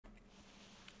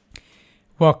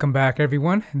Welcome back,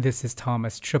 everyone. This is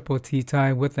Thomas Triple T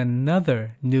Tai with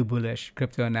another new bullish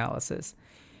crypto analysis.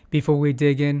 Before we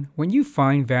dig in, when you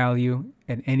find value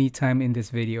at any time in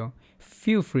this video,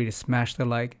 feel free to smash the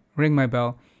like, ring my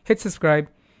bell, hit subscribe,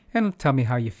 and tell me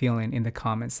how you're feeling in the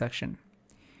comments section.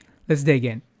 Let's dig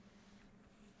in.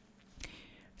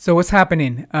 So what's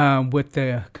happening with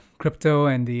the crypto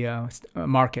and the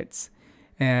markets?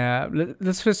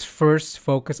 Let's just first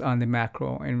focus on the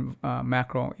macro and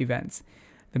macro events.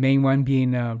 The main one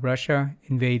being Russia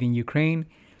invading Ukraine.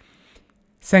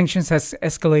 Sanctions has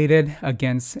escalated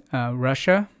against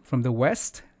Russia from the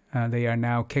West. They are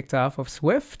now kicked off of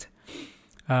SWIFT.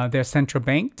 Their central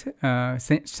bank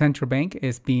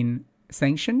is being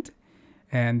sanctioned,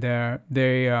 and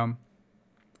the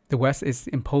West is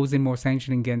imposing more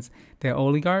sanctions against their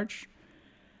oligarchs.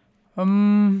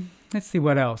 Let's see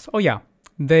what else. Oh yeah,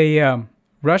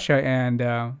 Russia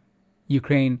and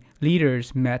Ukraine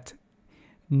leaders met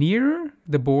near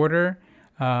the border,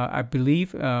 I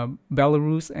believe,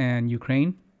 Belarus and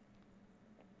Ukraine.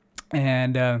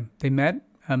 And they met.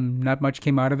 Not much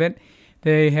came out of it.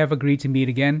 They have agreed to meet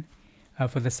again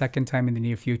for the second time in the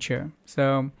near future.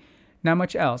 So not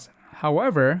much else.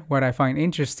 However, what I find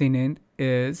interesting in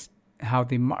is how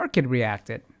the market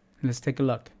reacted. Let's take a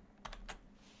look.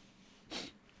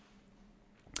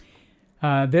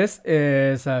 This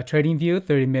is TradingView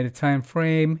 30-minute time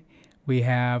frame. We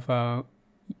have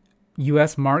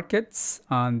U.S. markets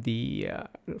on the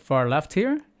far left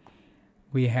here.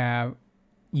 We have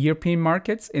European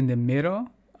markets in the middle,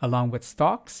 along with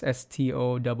stocks,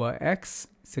 STOXX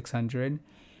 600.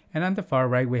 And on the far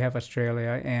right, we have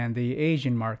Australia and the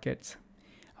Asian markets.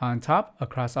 On top,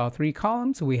 across all three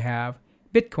columns, we have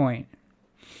Bitcoin.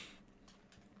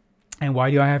 And why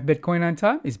do I have Bitcoin on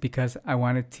top? Is because I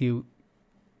wanted to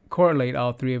correlate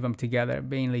all three of them together,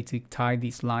 mainly to tie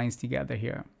these lines together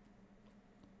here.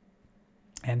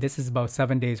 And this is about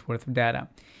 7 days worth of data.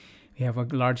 We have a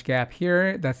large gap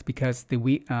here. That's because the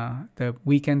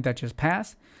weekend that just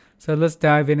passed. So let's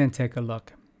dive in and take a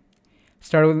look.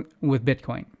 Start with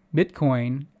Bitcoin.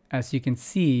 Bitcoin, as you can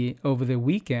see, over the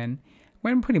weekend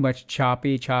went pretty much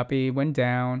choppy, went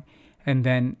down, and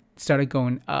then started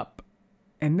going up.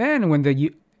 And then when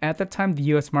at the time the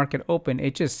U.S. market opened,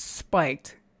 it just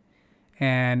spiked,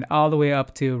 and all the way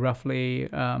up to roughly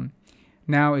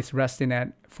now it's resting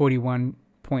at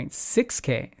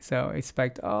 41.6K. So it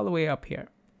spiked all the way up here.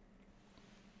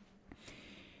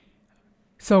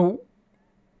 So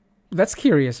that's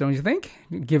curious, don't you think?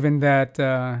 Given that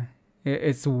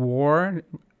it's war,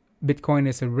 Bitcoin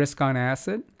is a risk-on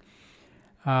asset.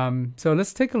 So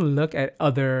let's take a look at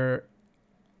other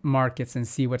markets and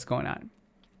see what's going on.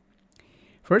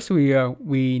 First,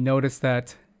 we notice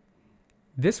that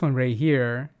this one right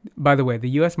here, by the way, the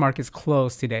U.S. market's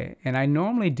closed today. And I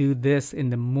normally do this in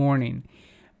the morning,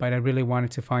 but I really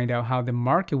wanted to find out how the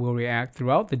market will react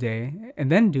throughout the day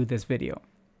and then do this video.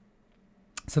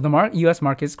 So the U.S.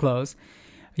 market is closed.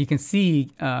 You can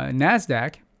see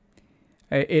NASDAQ,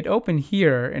 it opened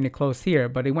here and it closed here,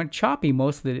 but it went choppy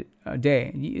most of the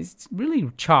day. It's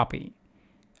really choppy.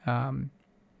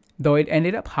 Though it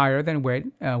ended up higher than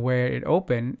where it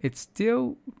opened, it's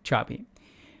still choppy.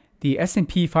 The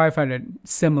S&P 500,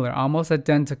 similar, almost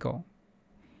identical.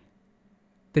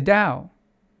 The Dow,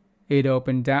 it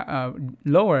opened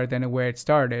lower than where it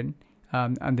started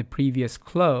on the previous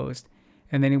closed,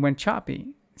 and then it went choppy.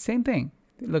 Same thing.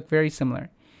 They look very similar.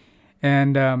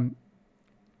 And on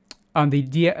the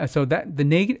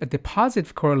the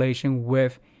positive correlation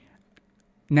with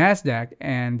NASDAQ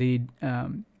and the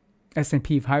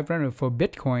S&P 500 for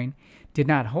Bitcoin did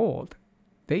not hold.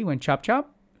 They went chop,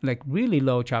 like really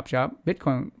low chop.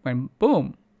 Bitcoin went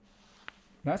boom.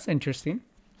 That's interesting.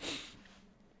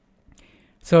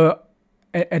 So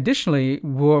additionally,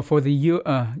 for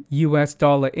the US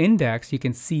dollar index, you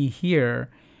can see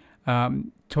here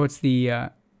towards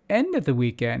the end of the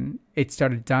weekend, it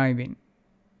started diving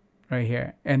right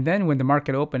here. And then when the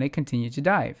market opened, it continued to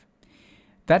dive.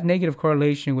 That negative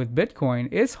correlation with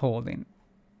Bitcoin is holding.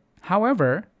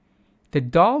 However, the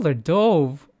dollar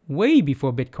dove way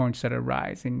before Bitcoin started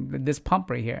rising, this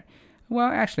pump right here.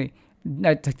 Well, actually,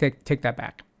 take that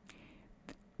back.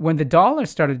 When the dollar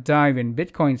started diving,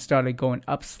 Bitcoin started going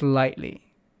up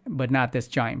slightly, but not this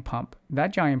giant pump.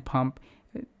 That giant pump,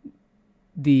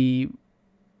 the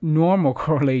normal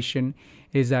correlation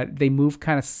is that they move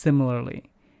kind of similarly.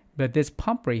 But this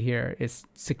pump right here is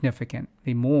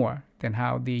significantly more than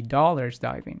how the dollar is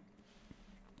diving.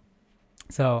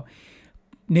 So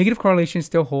negative correlation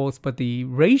still holds, but the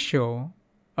ratio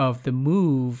of the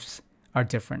moves are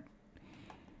different.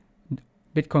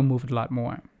 Bitcoin moved a lot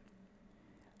more.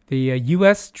 The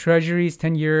U.S. Treasuries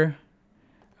 10-year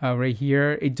right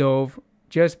here, it dove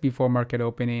just before market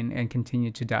opening and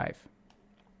continued to dive.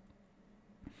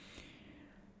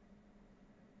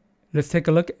 Let's take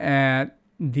a look at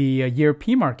the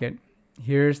European market.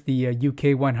 Here's the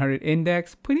UK 100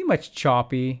 index, pretty much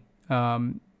choppy,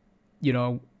 choppy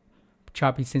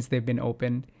since they've been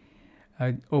opened.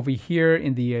 Over here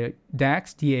in the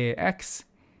DAX, DAX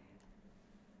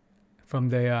from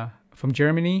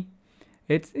Germany,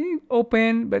 it's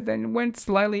open, but then went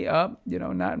slightly up.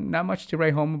 Not much to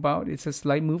write home about. It's a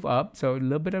slight move up, so a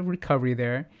little bit of recovery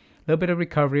there. A little bit of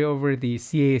recovery over the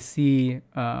CAC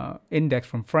index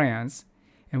from France,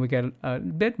 and we get a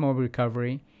bit more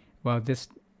recovery. Well,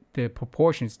 the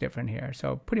proportion is different here,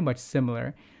 so pretty much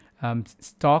similar.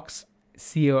 Stocks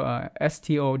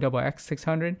STOXX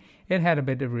 600, it had a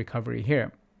bit of recovery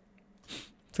here.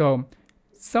 So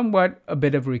somewhat a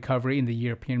bit of recovery in the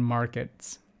European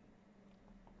markets.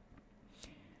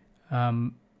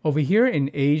 Over here in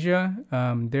Asia,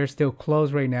 they're still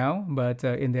closed right now, but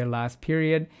in their last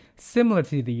period, similar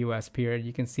to the US period,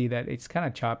 you can see that it's kind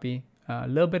of choppy. A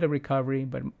little bit of recovery,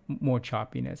 but more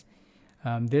choppiness.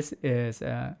 This is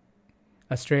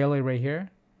Australia right here,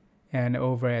 and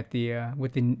over at the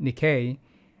with the Nikkei,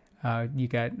 you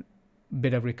got a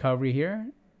bit of recovery here,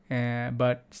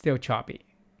 but still choppy.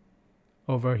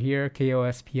 Over here,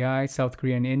 KOSPI, South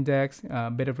Korean index, a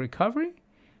bit of recovery,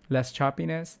 less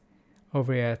choppiness.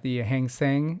 Over at the Hang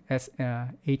Seng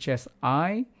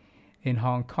HSI in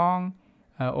Hong Kong,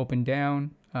 opened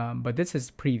down, but this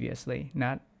is previously,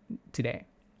 not today,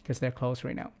 because they're closed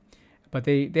right now. But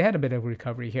they had a bit of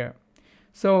recovery here.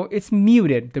 So it's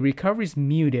muted. The recovery is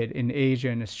muted in Asia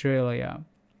and Australia.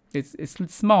 It's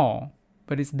small,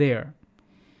 but it's there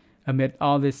amid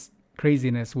all this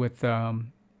craziness with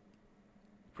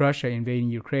Russia invading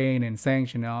Ukraine and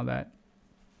sanction and all that.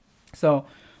 So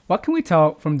what can we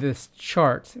tell from this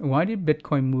chart? Why did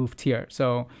Bitcoin move here?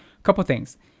 So a couple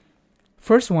things.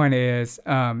 First one is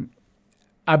I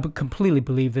completely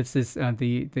believe this is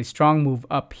the strong move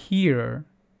up here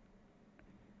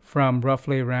from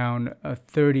roughly around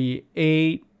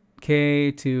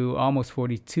 38K to almost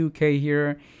 42K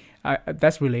here.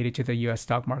 That's related to the U.S.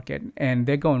 stock market, and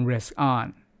they're going risk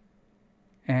on.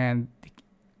 And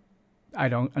I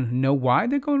don't know why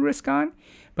they're going risk on,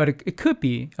 but it could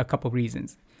be a couple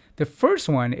reasons. The first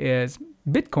one is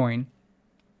Bitcoin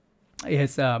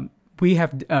is we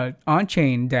have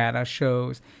on-chain data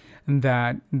shows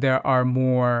that there are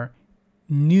more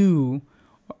new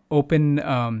open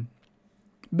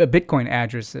Bitcoin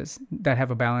addresses that have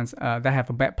a balance that have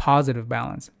a positive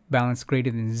balance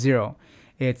greater than 0.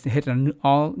 It's hit an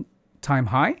all-time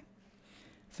high.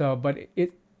 So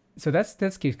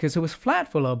that's key, because it was flat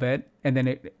for a little bit and then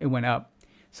it went up.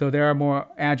 So there are more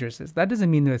addresses. That doesn't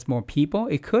mean there's more people.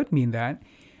 It could mean that,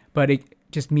 but it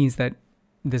just means that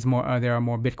there are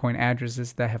more Bitcoin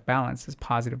addresses that have balances,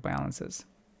 positive balances.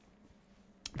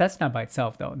 That's not by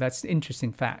itself, though. That's an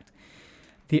interesting fact.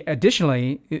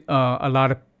 Additionally, a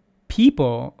lot of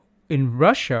people in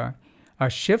Russia are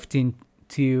shifting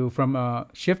from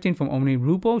owning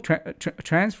ruble,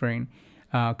 transferring,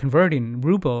 converting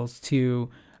rubles to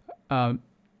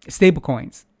stable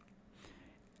coins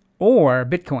or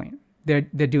Bitcoin. They're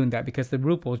doing that because the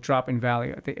ruble dropped in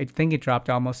value. I think it dropped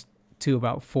almost to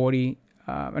about 30%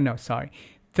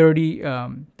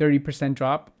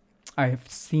 drop. I've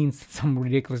seen some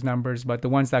ridiculous numbers, but the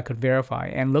ones that I could verify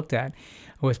and looked at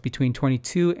was between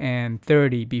 22 and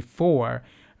 30 before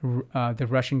the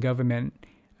Russian government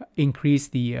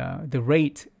increased the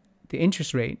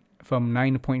interest rate from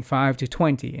 9.5 to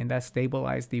 20, and that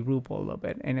stabilized the ruble a little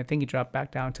bit. And I think it dropped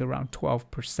back down to around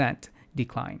 12%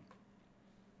 decline.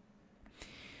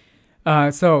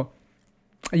 So,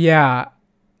 yeah,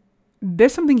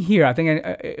 there's something here. I think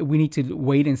we need to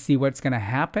wait and see what's going to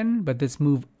happen. But this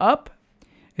move up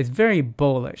is very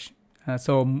bullish.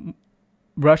 So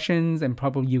Russians and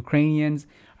probably Ukrainians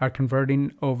are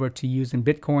converting over to using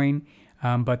Bitcoin.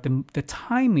 But the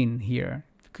timing here,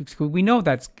 we know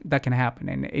that can happen,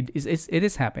 and it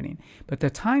is happening. But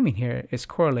the timing here is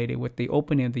correlated with the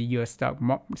opening of the U.S. stock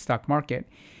market.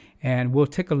 And we'll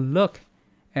take a look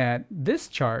at this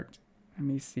chart. Let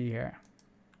me see here.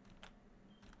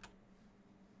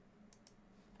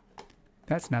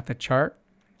 That's not the chart.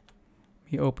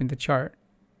 We open the chart.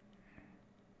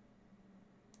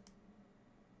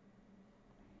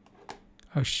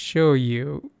 I'll show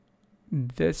you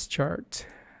this chart.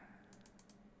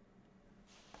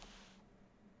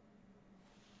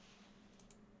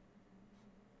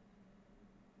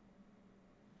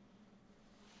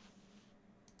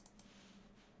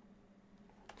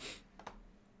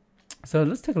 So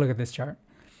let's take a look at this chart.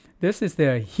 this is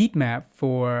the heat map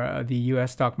for the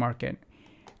U.S. stock market.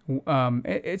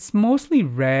 It's mostly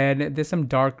red. There's some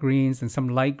dark greens and some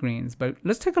light greens, but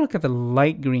let's take a look at the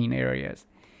light green areas.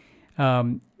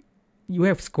 You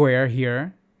have Square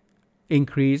here,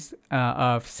 increase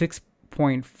of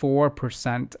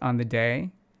 6.4% on the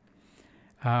day.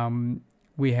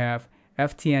 We have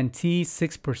FTNT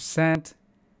 6%,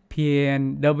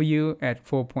 PNW at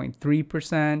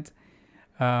 4.3%.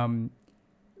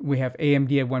 We have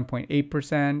AMD at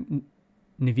 1.8%,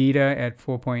 Nvidia at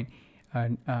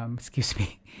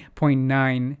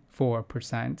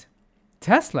 0.94%,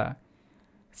 Tesla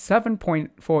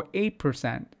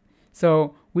 7.48%.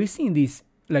 So we've seen these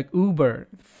like Uber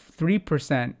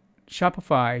 3%,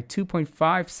 Shopify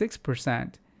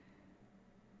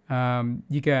 2.56%.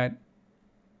 You got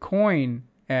Coin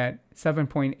at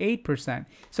 7.8%.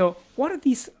 So what are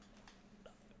these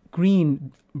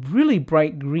green, really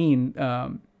bright green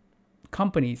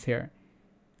companies here?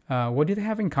 What do they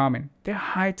have in common? They're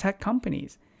high-tech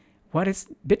companies. What is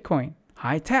Bitcoin?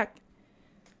 High-tech.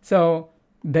 So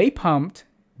they pumped,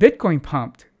 Bitcoin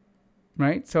pumped,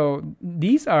 right? So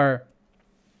these are,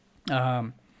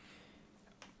 they're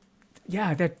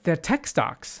tech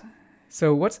stocks.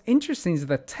 So what's interesting is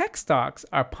that tech stocks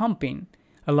are pumping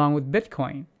along with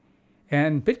Bitcoin.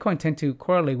 And Bitcoin tend to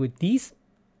correlate with these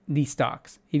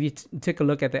stocks. If you take a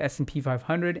look at the S&P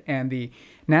 500 and the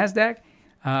NASDAQ,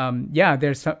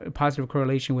 there's a positive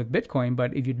correlation with Bitcoin,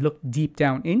 but if you look deep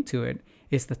down into it,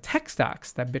 it's the tech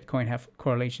stocks that Bitcoin have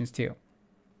correlations to.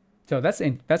 So that's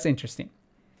interesting.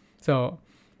 So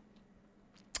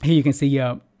here you can see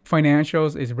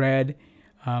financials is red,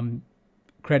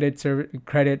 credit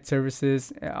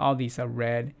services, all these are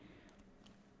red.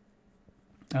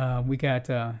 We got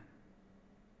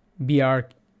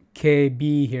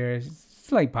BRKB here is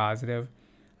slight positive.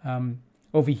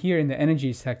 Over here in the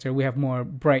energy sector, we have more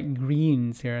bright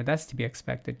greens here. That's to be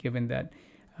expected, given that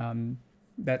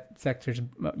that sector's,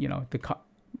 the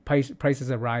prices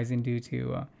are rising due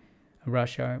to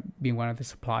Russia being one of the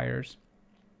suppliers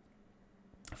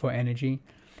for energy.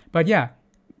 But yeah,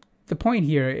 the point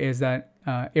here is that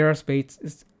aerospace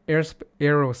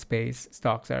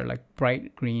stocks are like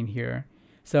bright green here.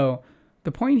 So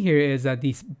the point here is that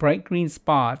these bright green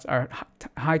spots are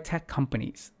high-tech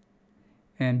companies.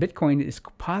 And Bitcoin is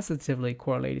positively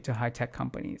correlated to high-tech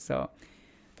companies. So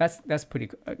that's pretty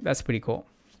cool.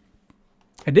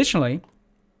 Additionally,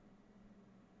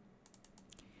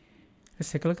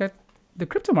 let's take a look at the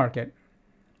crypto market.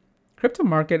 Crypto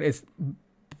market is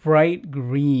bright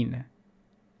green.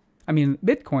 I mean,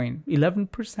 Bitcoin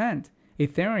 11%,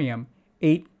 Ethereum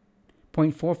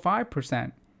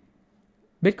 8.45%.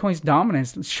 Bitcoin's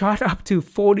dominance shot up to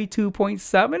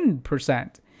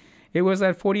 42.7%. It was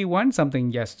at 41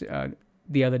 something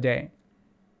the other day.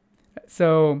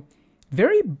 So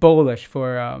very bullish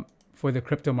for the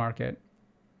crypto market,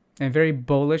 and very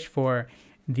bullish for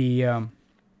the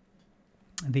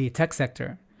tech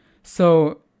sector.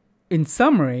 So in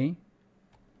summary,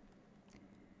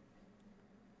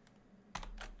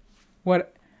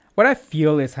 what I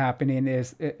feel is happening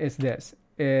is this.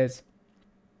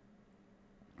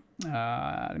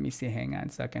 Let me see. Hang on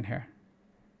a second here.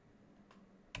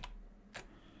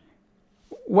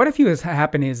 What I feel is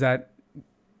happening is that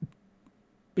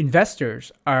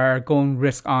investors are going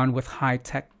risk on with high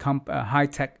tech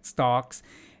stocks,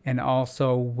 and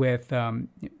also with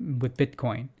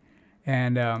Bitcoin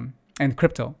and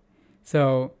crypto.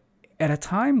 So at a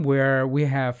time where we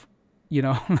have,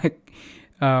 like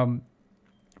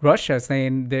Russia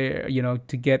saying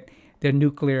to get their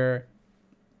nuclear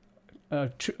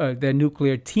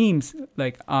teams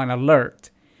like on alert,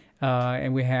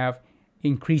 and we have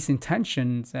increasing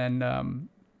tensions and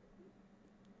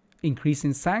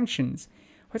increasing sanctions.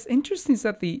 What's interesting is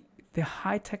that the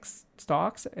high tech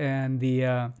stocks and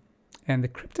the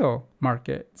crypto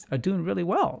markets are doing really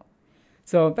well.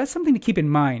 So that's something to keep in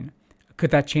mind.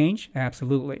 Could that change?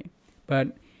 Absolutely.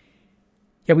 But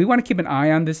yeah, we want to keep an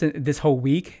eye on this whole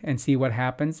week and see what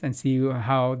happens, and see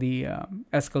how the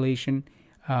escalation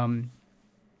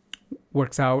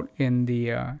works out in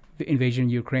the invasion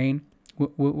of Ukraine.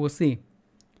 We'll see.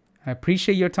 I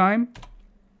appreciate your time.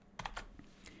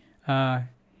 If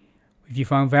you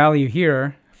found value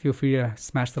here, feel free to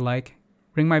smash the like,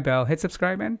 ring my bell, hit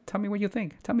subscribe, and tell me what you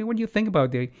think. Tell me what you think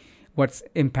about what's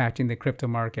impacting the crypto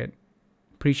market.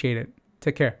 Appreciate it.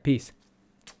 Take care. Peace.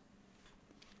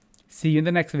 See you in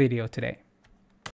the next video today.